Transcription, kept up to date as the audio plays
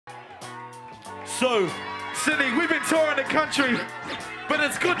so. Cindy, we've been touring the country, but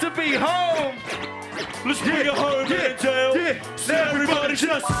it's good to be home. Let's bring it home, Annandale. Yeah. Now everybody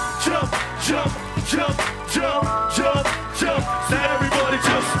just jump, jump, jump, jump, jump, jump. Now everybody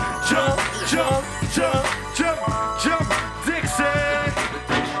just jump, jump, jump, jump, jump. Dixie,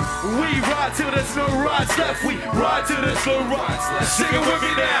 we ride till there's no rides left. We ride till there's no rides left. Sing it with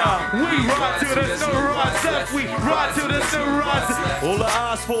me now. We ride till there's no rides left. We ride till there's no rides left. All I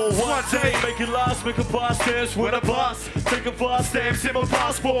ask for one day, make it last, make a blast dance with a blast. Take a blast stamps in my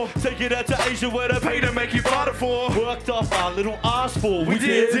passport. Take it out to Asia where they pay to make you barter for. Worked off our little ass for. We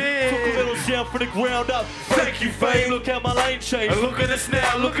did. Took a little sound from the ground up. Thank you, fame. Look how my lane changed. And look at us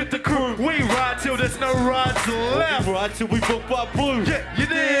now, look at the crew. We ride till there's no rides left. We ride till we book by blue. Yeah, you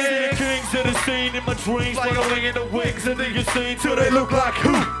See did. the kings of the scene in my dreams. Like Like a wing in the wings and then you seen till they look like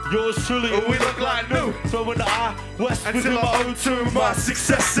who? yours truly. We look like new. Throwing the eye west Until within I my owe to my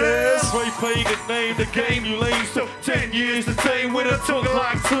successes. Spray painted name, the game you lanes. So 10 years to tame with a tongue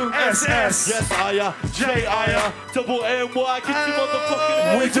like 2 SS. Yes, J-I-R, double N-Y, get you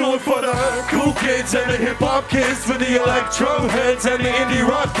motherfucking. We do it for the cool kids and the hip-hop kids, for the electro heads and the indie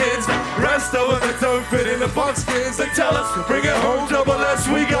rock kids. The rest of them that don't fit in the box kids, they tell us, bring it home, double S,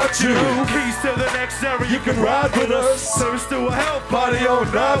 we got you. Keys to the next era, you can ride with us. Service to a health party all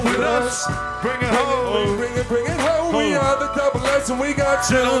night with us. Bring it home, bring it home. We are the double S and we got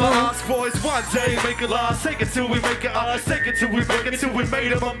you. All the lost boys, one day make it last. Take it till we make it ours. Take it till we make it till we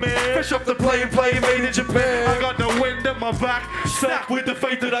made it, my man. Fresh off the plane made in Japan. I got the wind in my back, Stack with the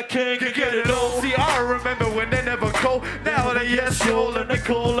faith that I can't get it all. See, I remember when they never called. Now they yes, y'all, and they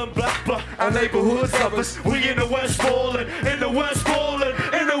call them black, but our neighborhood lovers. We in the West ballin', in the West ballin',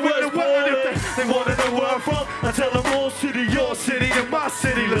 in the West ballin'. They wanna know where I'm from. I tell them all city, your city, and my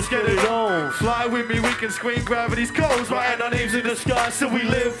city. Let's get it on. Fly with me, we can screen gravity's goals. Writing our names in the sky, so we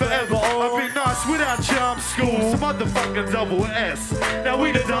live forever. I've been nice without charm school. Some motherfucking double S. Now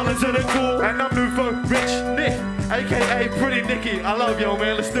we the dollars of the cool, and I'm new for Rich Nick, aka Pretty Nicky. I love y'all,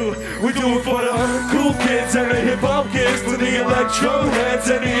 man. Let's do it. We do it for the cool kids and the hip hop kids, for the electro heads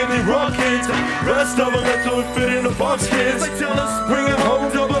and the indie rock kids. Rest of them that don't fit in the box kids. They tell us, bring it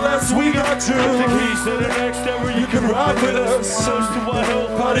home, double S, we got you. the keys to the next era. You can ride with us. Close to our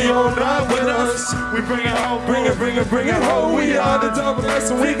health Party all night with us. We bring it home, bring it home. We are the double S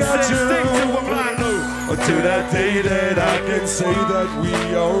and we got you. Stick to a black until that day that I can say that we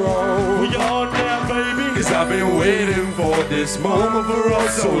are on. We are now, baby. Cause I've been waiting for this moment for oh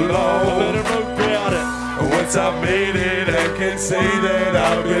so long. Let it know about it. And once I've made it, I can say that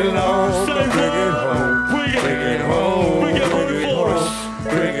I belong. Say Bring it what? home, Bring it. bring it home, Bring it home for us.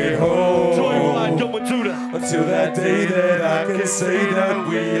 bring it home. Joyride going to the. Until that day that I can say that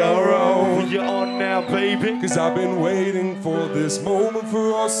we are on. We are on now, baby. Cause I've been waiting for this moment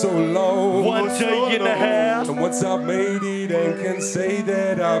for oh so long. One day in the house. And once I've made it and can say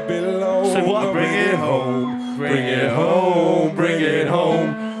that I belong. Say what? Bring it home, bring it home, bring it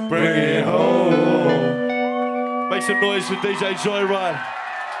home, bring it home. Make some noise for DJ Joyride.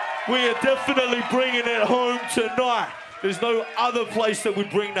 We are definitely bringing it home tonight. There's no other place that would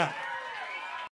bring that.